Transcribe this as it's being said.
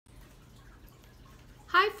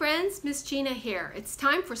Hi friends, Miss Gina here. It's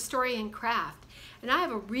time for Story and Craft, and I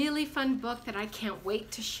have a really fun book that I can't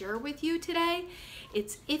wait to share with you today.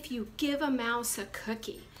 It's If You Give a Mouse a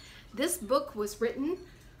Cookie. This book was written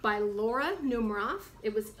by Laura Numeroff.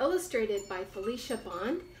 It was illustrated by Felicia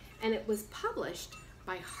Bond, and it was published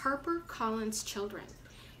by HarperCollinsChildren.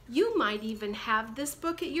 You might even have this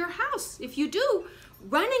book at your house. If you do,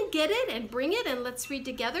 run and get it and bring it and let's read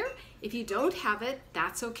together. If you don't have it,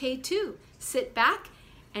 that's okay too. Sit back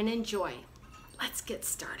and enjoy. Let's get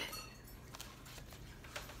started.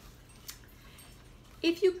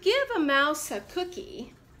 If you give a mouse a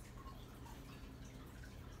cookie,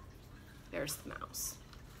 there's the mouse.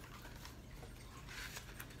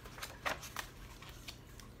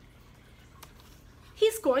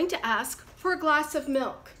 He's going to ask for a glass of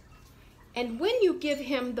milk. And when you give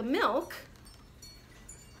him the milk,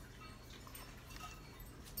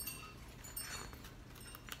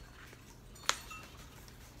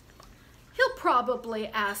 he'll probably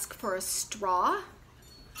ask for a straw.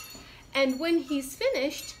 And when he's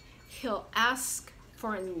finished, he'll ask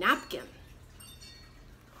for a napkin.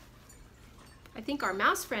 I think our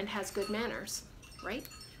mouse friend has good manners, right?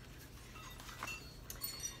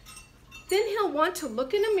 Then he'll want to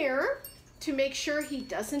look in a mirror to make sure he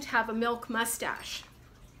doesn't have a milk mustache.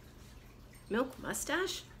 Milk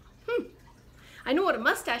mustache? I know what a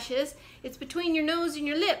mustache is. It's between your nose and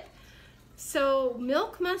your lip. So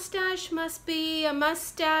milk mustache must be a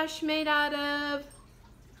mustache made out of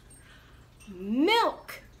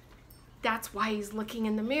milk. That's why he's looking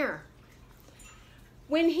in the mirror.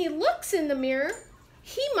 When he looks in the mirror,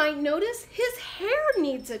 he might notice his hair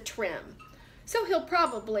needs a trim. So he'll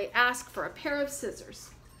probably ask for a pair of scissors.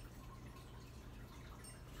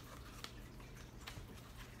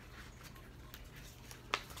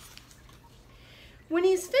 When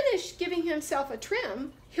he's finished giving himself a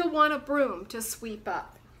trim, he'll want a broom to sweep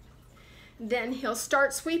up. Then he'll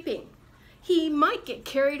start sweeping. He might get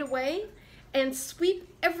carried away and sweep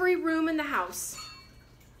every room in the house.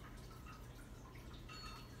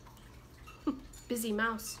 Busy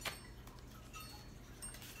mouse.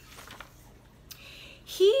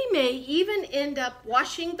 He may even end up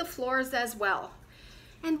washing the floors as well.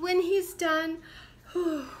 And when he's done,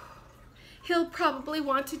 he'll probably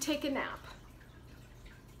want to take a nap.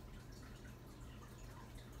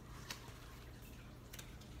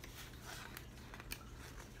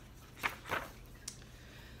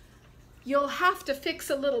 You'll have to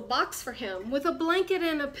fix a little box for him with a blanket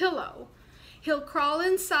and a pillow. He'll crawl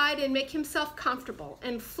inside and make himself comfortable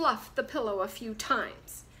and fluff the pillow a few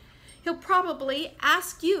times. He'll probably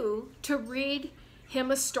ask you to read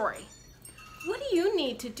him a story. What do you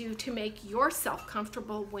need to do to make yourself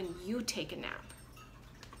comfortable when you take a nap?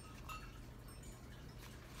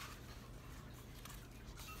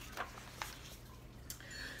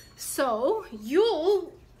 So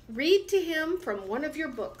you'll read to him from one of your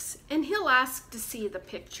books, and he'll ask to see the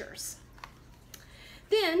pictures.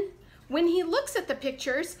 Then, when he looks at the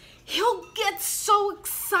pictures, he'll get so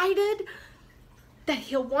excited that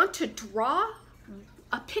he'll want to draw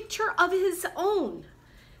a picture of his own.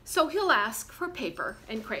 So he'll ask for paper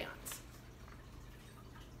and crayons.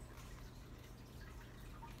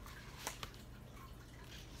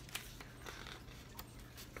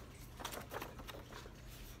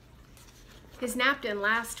 His nap didn't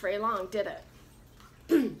last very long, did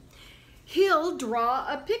it? He'll draw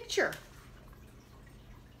a picture.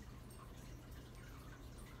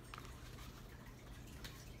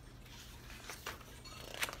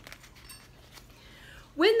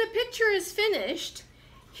 When the picture is finished,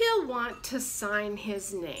 he'll want to sign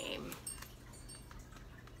his name.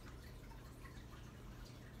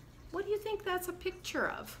 What do you think that's a picture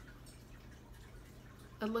of?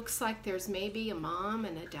 It looks like there's maybe a mom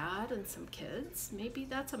and a dad and some kids. Maybe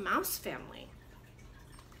that's a mouse family.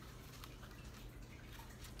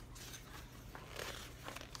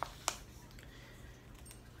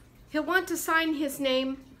 He'll want to sign his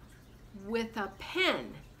name with a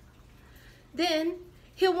pen. Then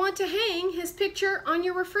he'll want to hang his picture on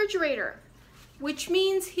your refrigerator, which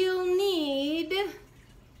means he'll need,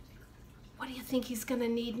 what do you think he's gonna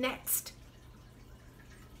need next?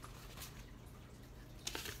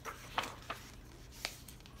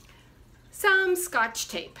 Some Scotch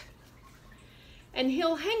tape. And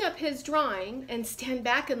he'll hang up his drawing and stand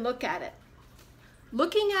back and look at it.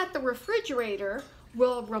 Looking at the refrigerator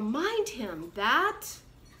will remind him that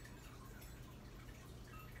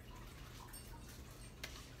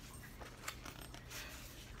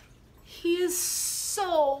he is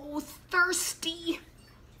so thirsty.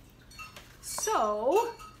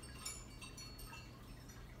 So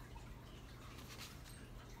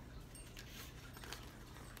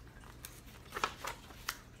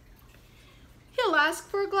ask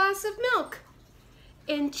for a glass of milk.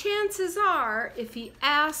 And chances are, if he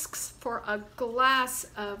asks for a glass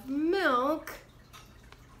of milk,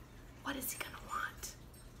 what is he going to want?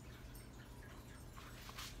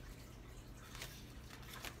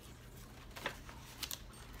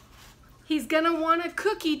 He's going to want a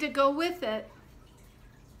cookie to go with it.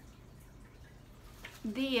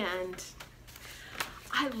 The end.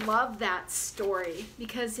 I love that story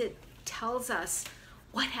because it tells us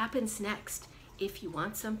what happens next. If you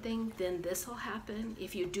want something, then this will happen.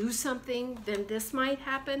 If you do something, then this might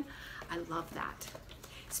happen. I love that.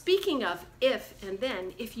 Speaking of if and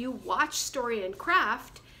then, if you watch Story and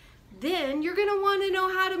Craft, then you're gonna want to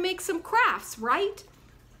know how to make some crafts, right?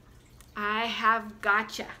 I have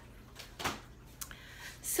gotcha.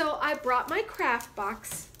 So I brought my craft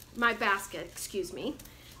box, my basket, excuse me,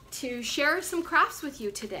 to share some crafts with you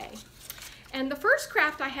today. And the first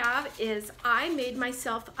craft I have is I made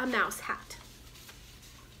myself a mouse hat.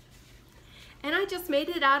 And I just made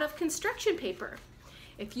it out of construction paper.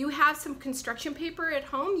 If you have some construction paper at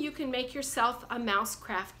home, you can make yourself a mouse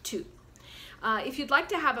craft too. If you'd like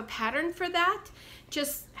to have a pattern for that,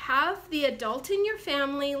 just have the adult in your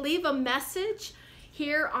family leave a message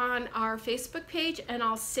here on our Facebook page and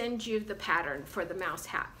I'll send you the pattern for the mouse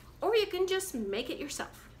hat. Or you can just make it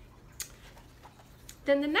yourself.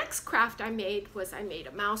 Then the next craft I made was I made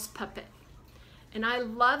a mouse puppet. And I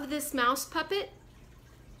love this mouse puppet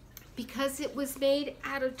because it was made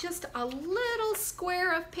out of just a little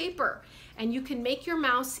square of paper. And you can make your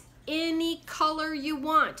mouse any color you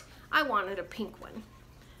want. I wanted a pink one.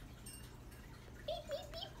 Beep,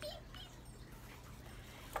 beep, beep, beep,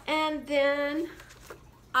 beep. And then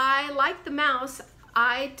I like the mouse.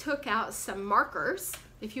 I took out some markers.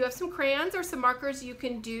 If you have some crayons or some markers, you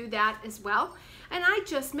can do that as well. And I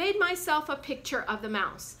just made myself a picture of the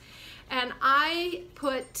mouse. And I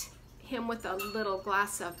put him with a little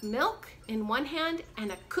glass of milk in one hand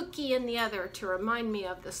and a cookie in the other to remind me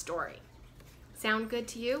of the story. Sound good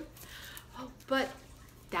to you? Oh, but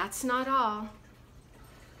that's not all.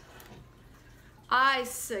 I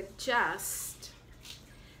suggest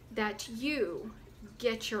that you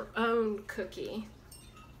get your own cookie.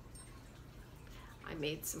 I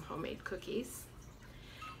made some homemade cookies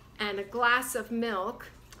and a glass of milk.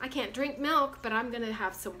 I can't drink milk, but I'm gonna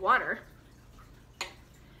have some water.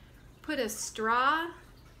 Put a straw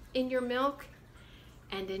in your milk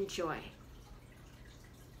and enjoy.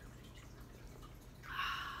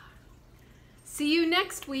 See you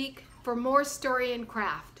next week for more Story and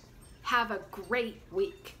Craft. Have a great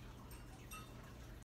week.